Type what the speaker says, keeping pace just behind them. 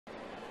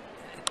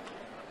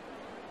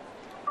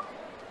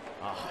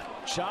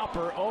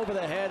Chopper over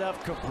the head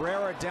of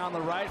Cabrera down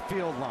the right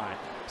field line.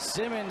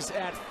 Simmons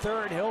at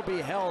third. He'll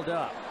be held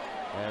up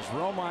as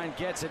Romine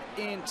gets it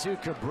into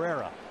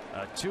Cabrera.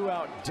 A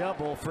two-out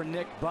double for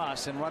Nick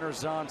Buss, and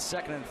runners on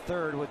second and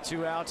third with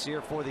 2 outs here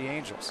for the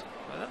Angels.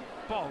 Well, that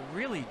ball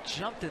really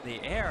jumped in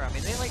the air. I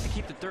mean, they like to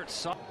keep the dirt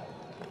soft.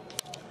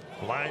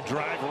 Line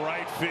drive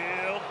right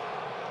field.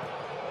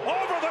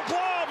 Over the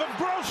glove of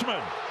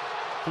Grossman.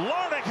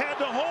 Larnach had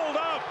to hold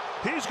up.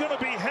 He's going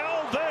to be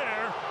held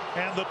there.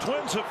 And the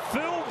Twins have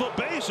filled the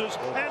bases.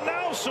 And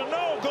now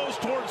Sano goes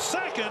towards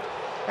second.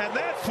 And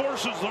that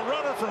forces the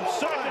runner from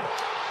second.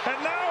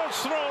 And now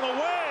it's thrown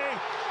away.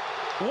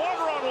 1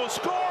 run will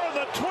score, and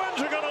the Twins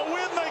are going to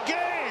win the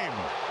game.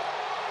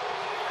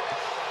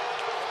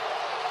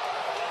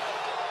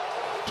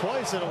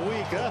 Twice in a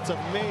week. That's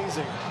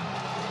amazing.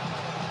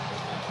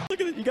 Look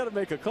at it. You got to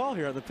make a call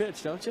here on the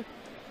pitch, don't you?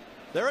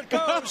 There it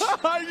goes.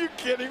 Are you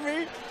kidding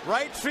me?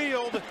 Right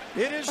field.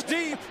 It is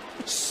deep.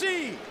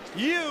 See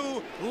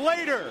you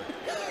later.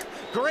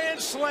 Grand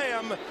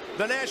slam.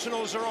 The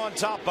Nationals are on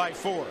top by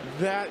 4.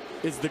 That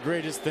is the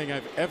greatest thing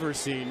I've ever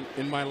seen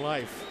in my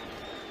life.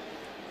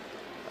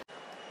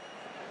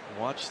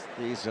 Watch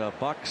these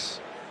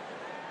Bucks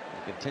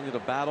continue to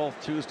battle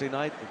Tuesday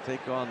night to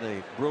take on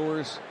the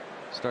Brewers.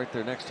 Start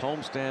their next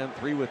homestand,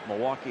 3 with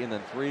Milwaukee and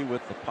then 3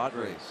 with the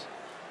Padres.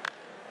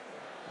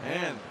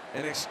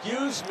 And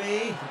excuse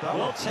me,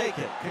 we'll take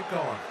it. Keep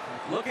going.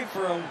 Looking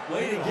for a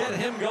way to get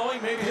him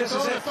going. Maybe this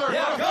is it.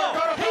 Yeah, go.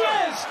 He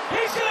is.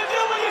 He's going to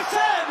do what you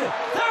said.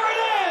 There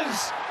it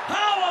is.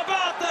 How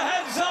about the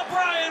heads up,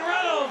 Brian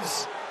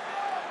Reynolds?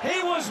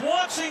 He was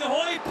watching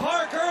Hoyt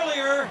Park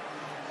earlier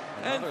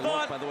and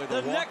thought,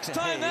 the next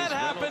time that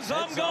happens,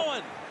 I'm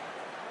going.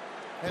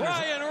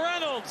 Brian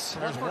Reynolds.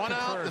 There's 1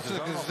 out. This is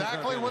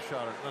exactly what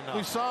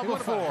we saw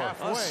before.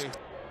 Halfway.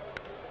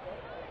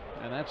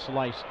 And that's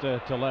sliced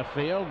to left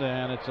field,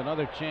 and it's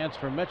another chance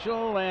for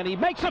Mitchell, and he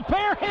makes a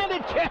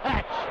barehanded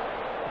catch.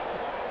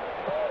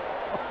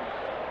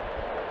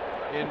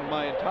 In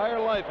my entire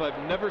life, I've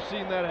never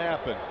seen that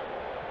happen.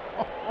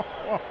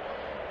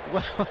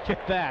 Well, look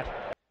at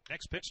that.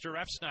 Next pitch to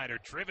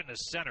Refsnyder, driven to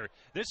center.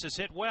 This is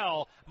hit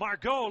well.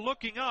 Margot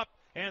looking up,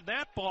 and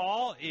that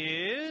ball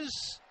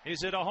is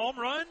it a home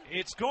run?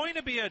 It's going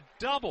to be a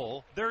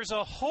double. There's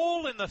a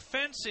hole in the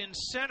fence in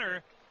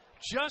center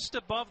just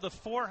above the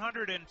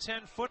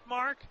 410-foot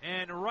mark,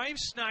 and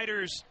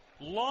Refsnyder's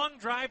long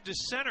drive to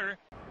center.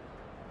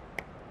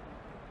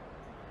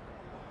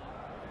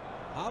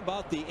 How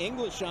about the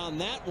English on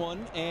that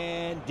one?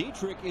 And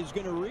Dietrich is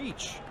going to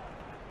reach.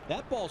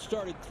 That ball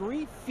started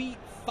 3 feet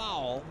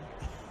foul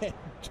and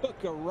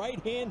took a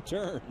right-hand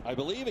turn. I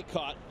believe it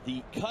caught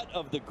the cut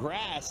of the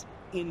grass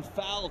in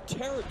foul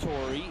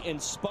territory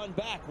and spun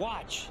back.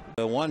 Watch.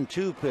 The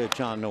 1-2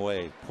 pitch on the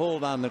way,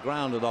 pulled on the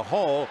ground to the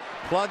hole,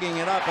 plugging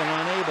it up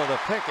and unable to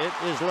pick it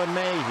is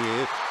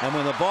LeMahieu. And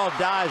when the ball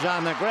dies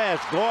on the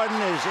grass,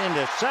 Gordon is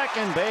into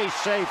second base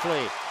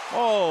safely.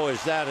 Oh,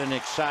 is that an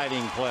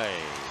exciting play?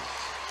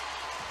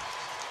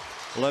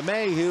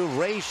 LeMahieu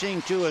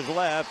racing to his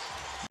left.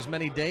 As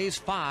many days,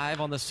 5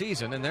 on the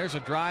season, and there's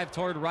a drive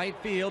toward right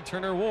field.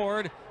 Turner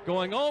Ward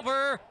going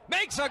over,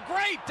 makes a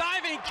great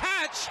diving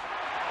catch,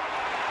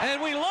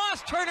 and we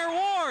lost Turner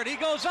Ward. He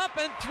goes up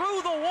and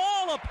through the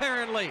wall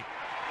apparently.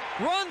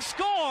 Run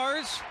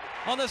scores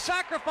on the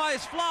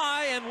sacrifice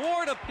fly, and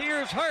Ward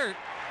appears hurt,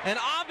 and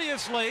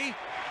obviously,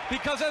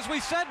 because as we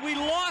said, we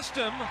lost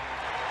him.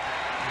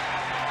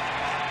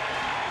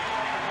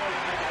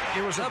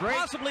 It was a great...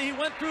 Possibly he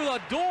went through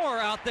a door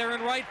out there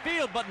in right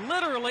field, but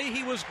literally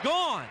he was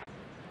gone.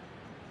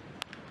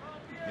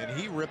 And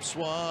he rips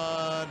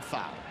one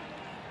foul.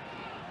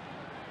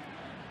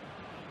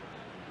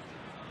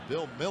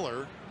 Bill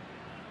Miller.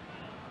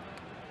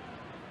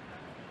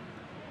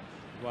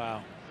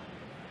 Wow.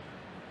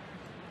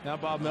 Now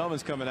Bob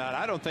Melvin's coming out.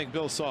 I don't think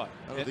Bill saw it.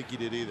 I don't think he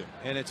did either.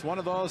 And it's one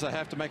of those I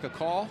have to make a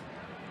call.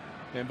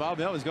 And Bob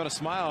Melvin's going to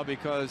smile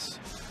because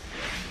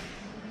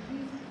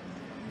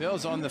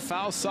Bill's on the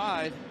foul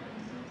side.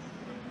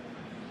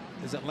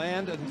 Does it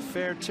land in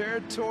fair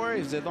territory?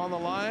 Is it on the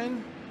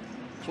line?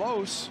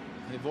 Close.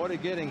 He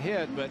avoided getting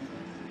hit, but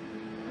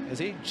as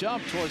he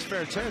jumped towards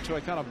fair territory,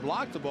 kind of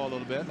blocked the ball a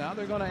little bit. Now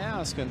they're going to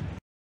ask. And